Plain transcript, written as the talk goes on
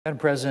Madam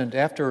President,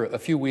 after a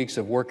few weeks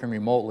of working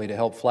remotely to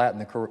help flatten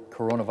the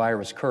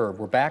coronavirus curve,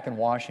 we're back in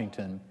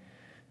Washington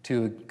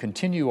to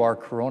continue our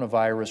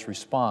coronavirus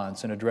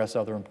response and address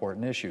other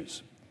important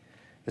issues.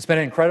 It's been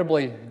an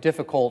incredibly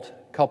difficult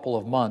couple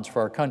of months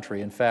for our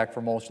country, in fact,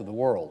 for most of the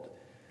world.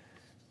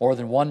 More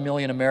than 1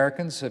 million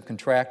Americans have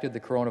contracted the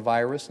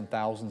coronavirus and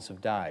thousands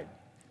have died.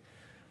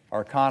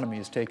 Our economy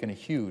has taken a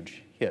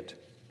huge hit.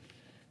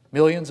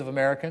 Millions of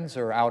Americans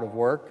are out of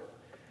work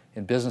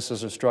and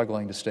businesses are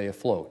struggling to stay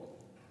afloat.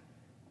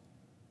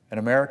 And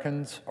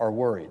Americans are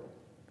worried.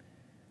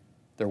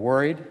 They're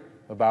worried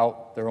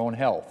about their own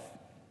health.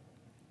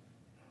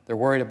 They're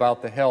worried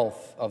about the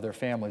health of their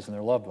families and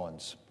their loved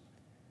ones.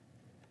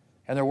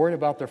 And they're worried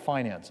about their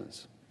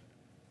finances.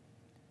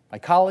 My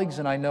colleagues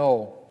and I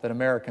know that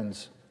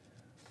Americans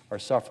are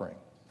suffering.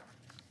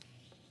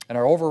 And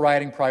our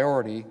overriding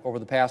priority over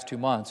the past 2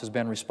 months has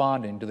been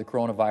responding to the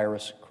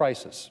coronavirus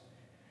crisis.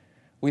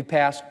 We've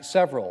passed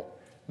several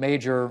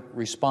major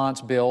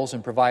response bills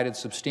and provided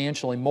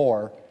substantially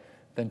more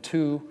than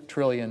 $2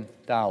 trillion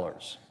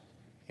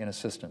in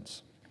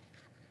assistance.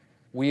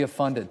 We have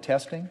funded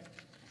testing,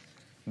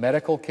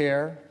 medical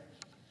care,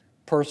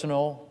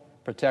 personal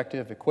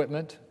protective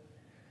equipment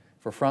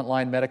for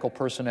frontline medical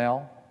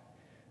personnel,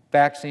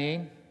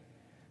 vaccine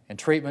and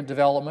treatment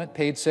development,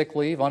 paid sick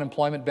leave,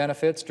 unemployment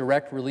benefits,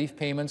 direct relief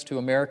payments to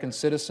American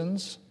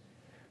citizens,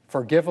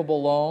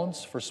 forgivable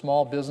loans for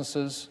small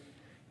businesses,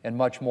 and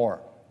much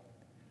more.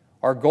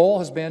 Our goal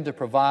has been to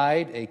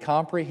provide a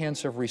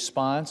comprehensive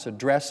response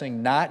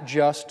addressing not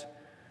just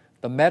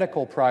the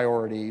medical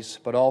priorities,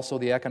 but also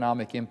the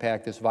economic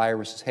impact this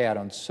virus has had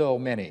on so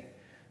many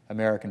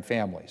American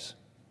families.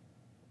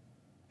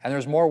 And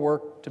there's more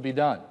work to be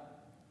done.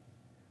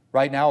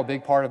 Right now, a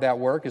big part of that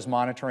work is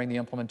monitoring the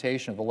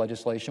implementation of the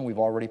legislation we've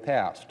already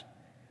passed.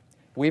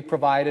 We've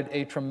provided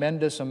a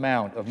tremendous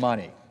amount of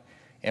money,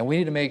 and we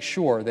need to make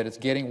sure that it's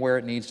getting where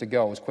it needs to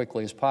go as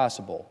quickly as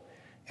possible,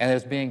 and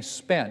it's being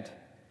spent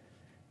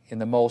in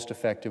the most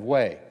effective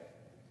way.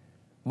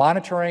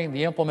 Monitoring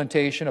the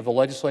implementation of the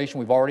legislation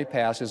we've already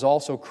passed is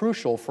also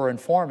crucial for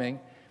informing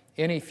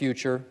any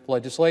future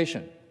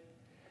legislation.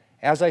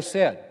 As I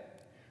said,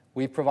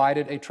 we've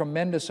provided a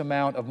tremendous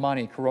amount of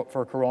money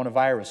for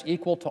coronavirus,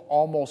 equal to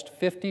almost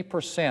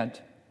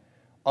 50%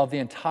 of the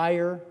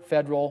entire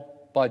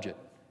federal budget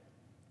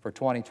for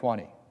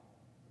 2020.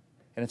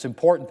 And it's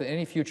important that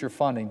any future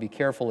funding be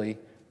carefully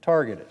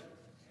targeted.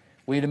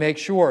 We need to make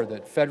sure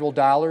that federal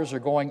dollars are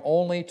going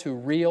only to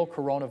real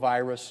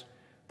coronavirus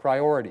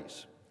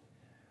priorities.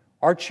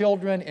 Our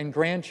children and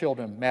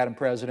grandchildren, Madam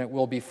President,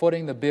 will be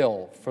footing the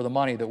bill for the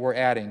money that we're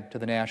adding to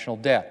the national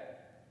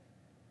debt.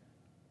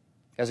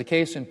 As a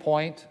case in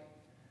point,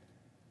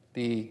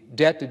 the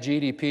debt to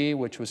GDP,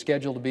 which was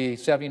scheduled to be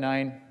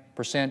 79%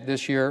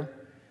 this year,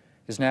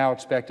 is now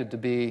expected to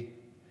be,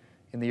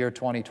 in the year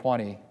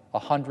 2020,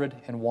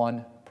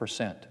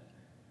 101%.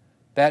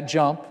 That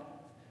jump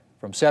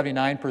from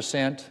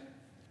 79%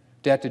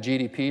 debt to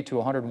GDP to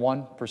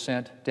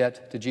 101%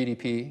 debt to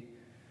GDP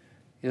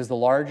is the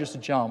largest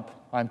jump,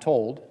 I'm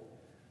told,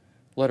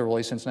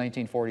 literally since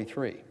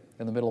 1943,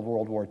 in the middle of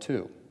World War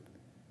II.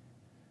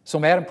 So,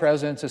 Madam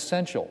President, it's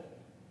essential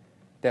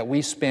that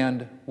we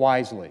spend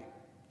wisely.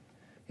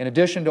 In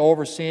addition to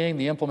overseeing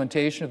the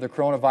implementation of the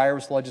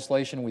coronavirus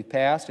legislation we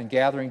passed and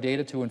gathering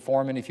data to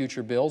inform any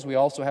future bills, we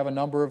also have a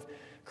number of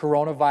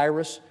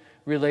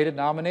coronavirus-related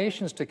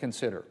nominations to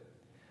consider,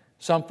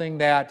 something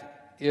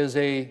that is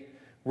a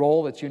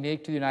role that's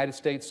unique to the United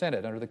States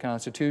Senate under the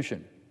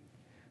Constitution.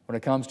 When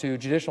it comes to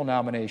judicial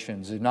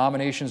nominations, the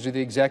nominations to the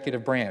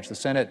executive branch, the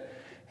Senate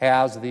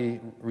has the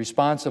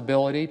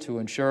responsibility to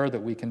ensure that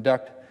we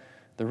conduct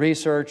the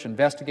research,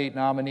 investigate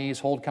nominees,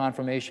 hold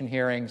confirmation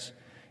hearings,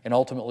 and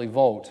ultimately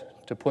vote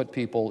to put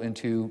people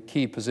into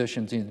key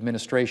positions in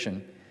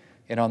administration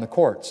and on the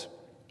courts.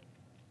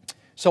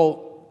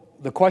 So,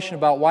 the question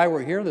about why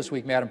we're here this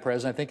week, Madam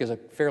President, I think is a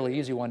fairly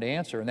easy one to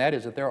answer, and that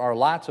is that there are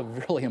lots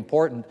of really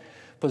important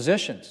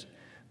positions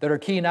that are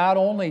key not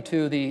only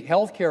to the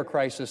health care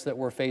crisis that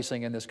we're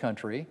facing in this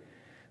country,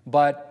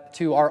 but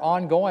to our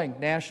ongoing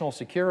national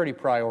security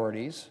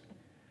priorities,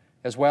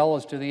 as well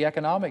as to the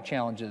economic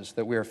challenges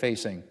that we are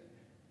facing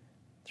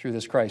through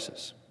this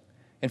crisis.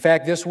 In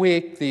fact, this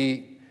week,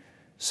 the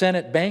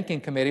Senate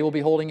Banking Committee will be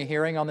holding a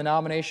hearing on the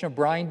nomination of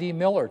Brian D.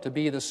 Miller to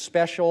be the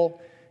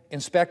Special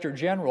Inspector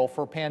General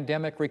for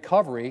Pandemic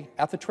Recovery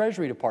at the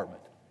Treasury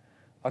Department,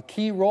 a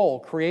key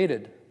role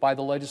created by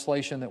the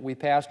legislation that we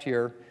passed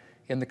here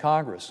in the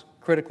Congress,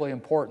 critically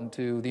important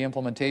to the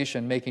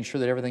implementation, making sure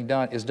that everything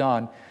is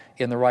done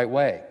in the right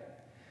way.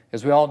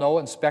 As we all know,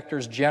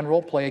 inspectors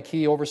general play a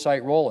key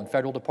oversight role in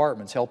federal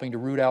departments, helping to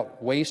root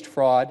out waste,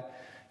 fraud,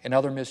 and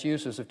other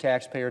misuses of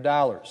taxpayer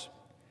dollars.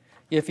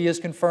 If he is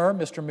confirmed,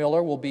 Mr.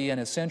 Miller will be an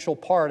essential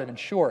part of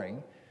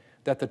ensuring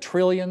that the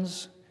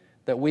trillions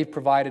that we've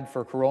provided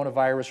for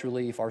coronavirus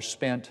relief are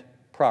spent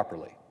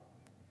properly.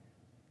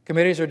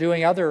 Committees are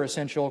doing other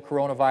essential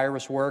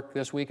coronavirus work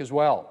this week as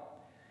well.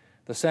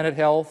 The Senate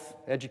Health,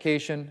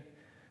 Education,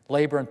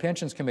 Labor and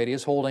Pensions Committee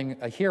is holding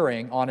a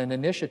hearing on an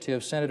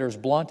initiative Senators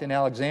Blunt and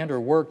Alexander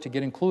worked to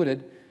get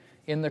included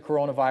in the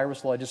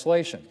coronavirus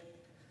legislation.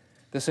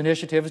 This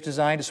initiative is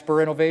designed to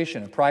spur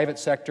innovation and private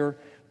sector,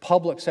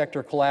 public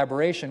sector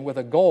collaboration with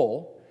a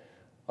goal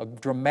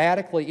of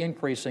dramatically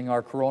increasing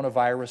our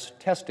coronavirus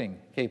testing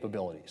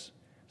capabilities.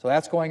 So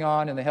that's going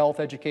on in the Health,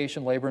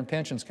 Education, Labor, and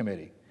Pensions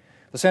Committee.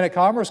 The Senate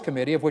Commerce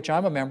Committee, of which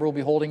I'm a member, will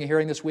be holding a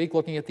hearing this week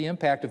looking at the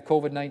impact of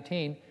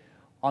COVID-19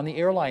 on the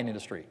airline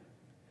industry.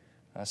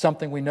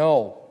 Something we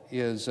know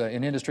is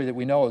an industry that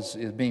we know is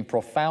being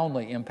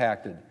profoundly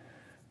impacted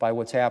by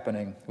what's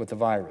happening with the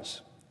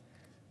virus.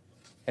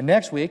 And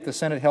next week, the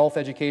Senate Health,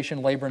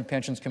 Education, Labor, and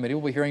Pensions Committee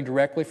will be hearing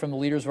directly from the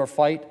leaders of our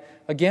fight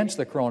against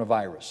the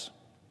coronavirus.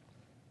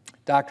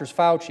 Doctors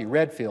Fauci,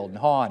 Redfield, and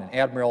Hahn, and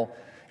Admiral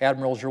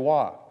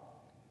Giroir.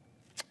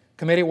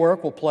 Committee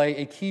work will play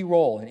a key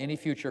role in any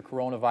future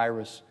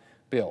coronavirus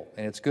bill,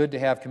 and it's good to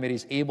have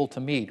committees able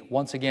to meet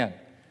once again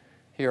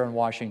here in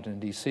Washington,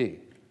 D.C.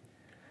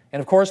 And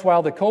of course,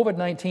 while the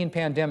COVID-19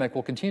 pandemic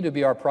will continue to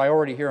be our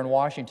priority here in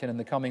Washington in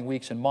the coming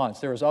weeks and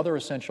months, there is other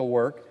essential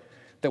work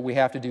that we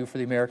have to do for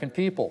the American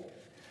people.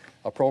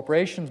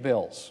 Appropriations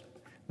bills,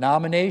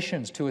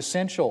 nominations to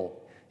essential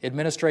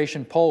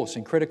administration posts,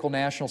 and critical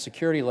national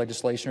security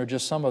legislation are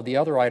just some of the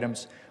other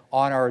items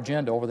on our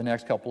agenda over the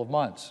next couple of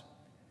months.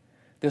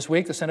 This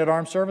week, the Senate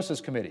Armed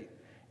Services Committee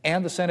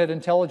and the Senate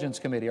Intelligence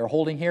Committee are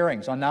holding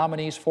hearings on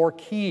nominees for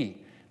key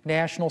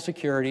national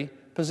security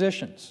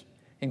positions,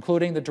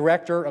 including the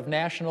Director of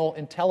National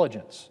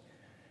Intelligence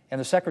and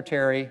the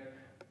Secretary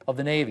of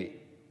the Navy.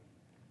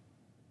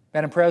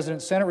 Madam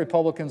President, Senate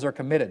Republicans are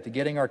committed to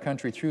getting our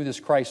country through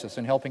this crisis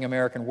and helping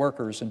American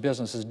workers and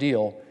businesses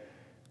deal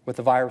with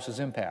the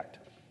virus's impact.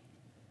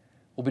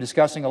 We'll be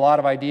discussing a lot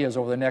of ideas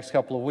over the next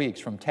couple of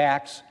weeks, from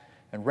tax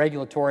and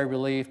regulatory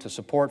relief to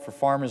support for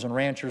farmers and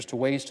ranchers to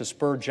ways to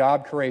spur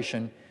job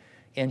creation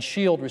and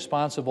shield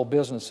responsible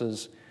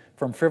businesses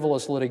from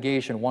frivolous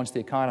litigation once the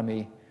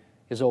economy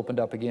is opened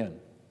up again.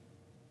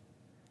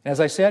 As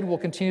I said, we'll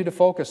continue to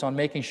focus on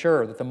making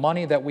sure that the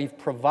money that we've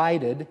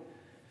provided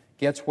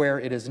gets where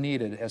it is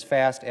needed as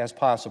fast as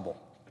possible.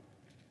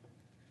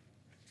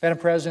 Madam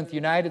President, the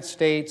United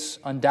States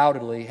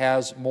undoubtedly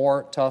has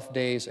more tough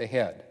days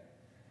ahead,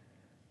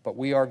 but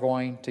we are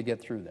going to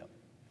get through them,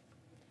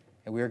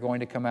 and we are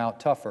going to come out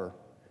tougher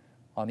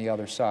on the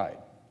other side.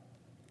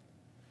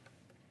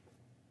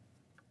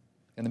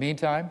 In the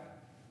meantime,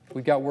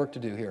 we've got work to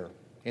do here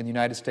in the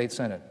United States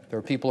Senate. There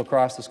are people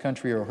across this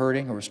country who are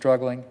hurting, who are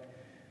struggling,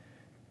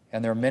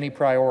 and there are many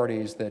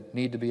priorities that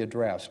need to be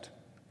addressed.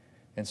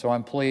 And so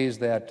I'm pleased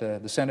that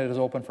the Senate is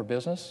open for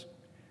business.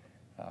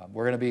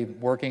 We're going to be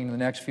working in the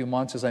next few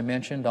months, as I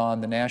mentioned,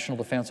 on the National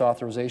Defense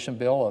Authorization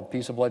Bill, a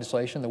piece of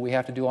legislation that we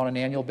have to do on an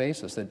annual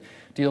basis that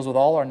deals with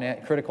all our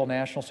critical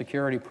national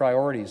security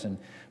priorities and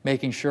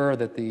making sure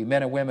that the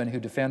men and women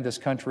who defend this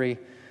country,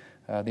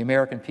 the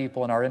American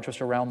people and our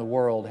interests around the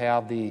world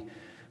have the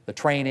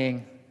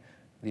training,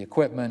 the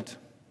equipment,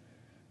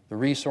 the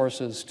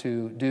resources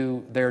to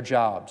do their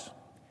jobs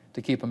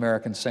to keep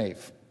Americans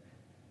safe.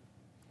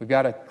 We've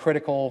got a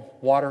critical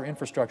water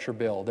infrastructure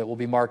bill that will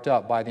be marked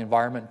up by the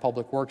Environment and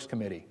Public Works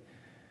Committee.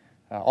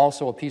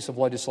 Also a piece of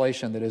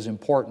legislation that is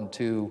important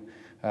to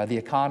the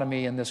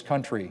economy in this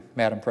country,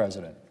 Madam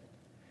President.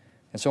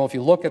 And so if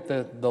you look at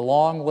the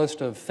long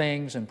list of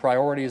things and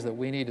priorities that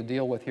we need to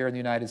deal with here in the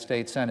United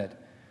States Senate,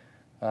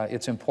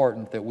 it's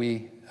important that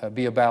we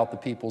be about the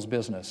people's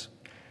business.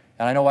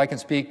 And I know I can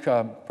speak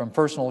from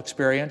personal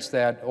experience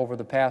that over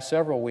the past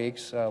several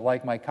weeks,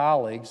 like my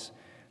colleagues,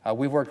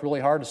 we've worked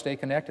really hard to stay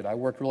connected. I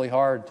worked really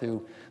hard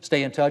to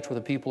stay in touch with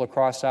the people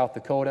across South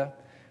Dakota,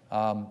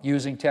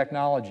 using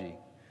technology,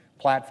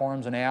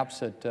 platforms and apps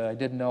that I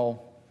didn't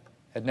know,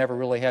 had never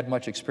really had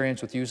much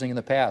experience with using in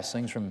the past.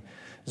 Things from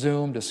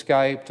Zoom to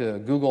Skype to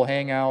Google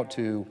Hangout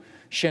to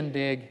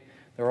Shindig.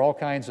 There are all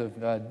kinds of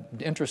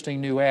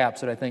interesting new apps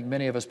that I think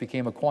many of us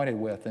became acquainted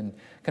with, and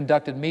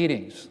conducted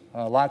meetings,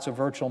 lots of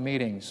virtual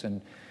meetings,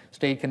 and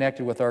stayed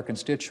connected with our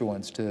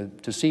constituents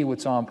to see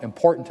what's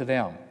important to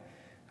them.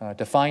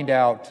 To find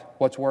out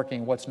what's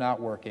working, what's not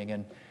working,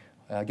 and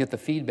get the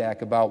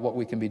feedback about what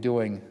we can be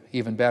doing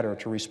even better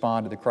to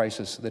respond to the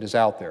crisis that is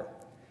out there.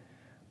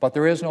 But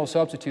there is no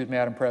substitute,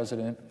 Madam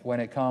President, when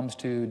it comes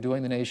to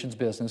doing the nation's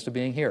business, to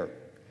being here,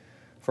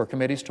 for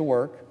committees to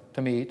work,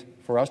 to meet,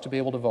 for us to be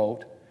able to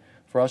vote,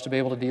 for us to be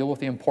able to deal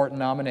with the important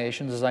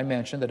nominations, as I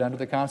mentioned, that under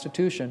the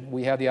Constitution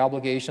we have the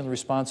obligation, the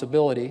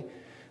responsibility,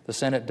 the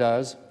Senate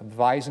does,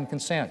 advise and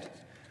consent,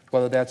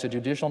 whether that's a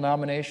judicial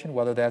nomination,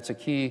 whether that's a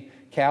key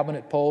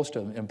cabinet post,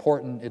 an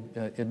important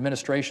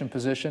administration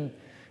position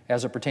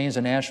as it pertains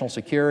to national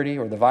security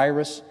or the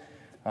virus.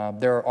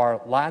 There are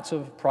lots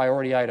of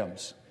priority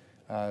items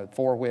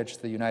for which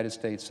the United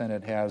States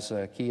Senate has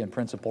a key and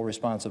principal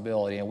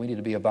responsibility, and we need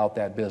to be about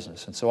that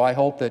business. And so I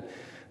hope that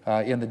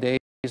in the days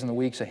and the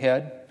weeks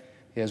ahead,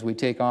 as we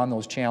take on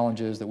those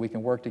challenges, that we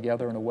can work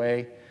together in a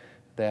way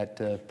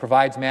that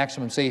provides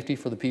maximum safety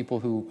for the people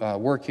who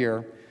work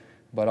here,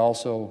 but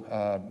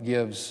also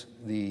gives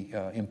the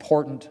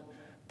important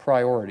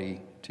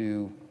priority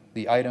to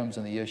the items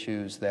and the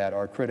issues that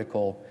are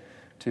critical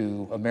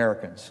to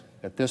Americans.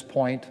 At this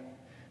point,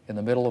 in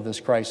the middle of this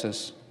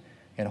crisis,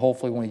 and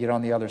hopefully when we get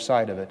on the other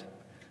side of it,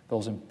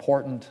 those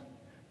important,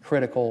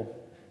 critical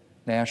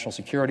national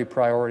security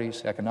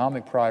priorities,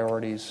 economic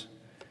priorities,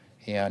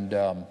 and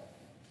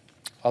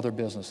other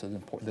business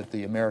that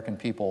the American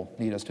people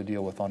need us to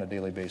deal with on a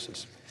daily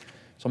basis.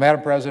 So,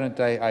 Madam President,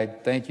 I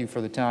thank you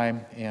for the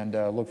time and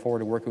look forward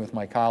to working with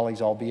my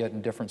colleagues, albeit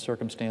in different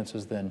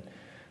circumstances than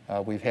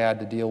we've had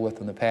to deal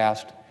with in the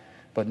past,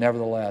 but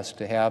nevertheless,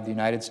 to have the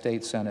United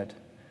States Senate,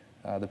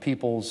 the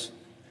people's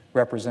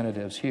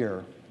representatives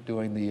here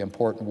doing the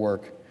important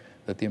work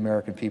that the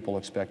American people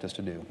expect us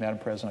to do. Madam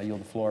President, I yield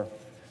the floor.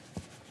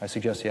 I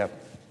suggest, I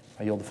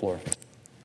yield the floor.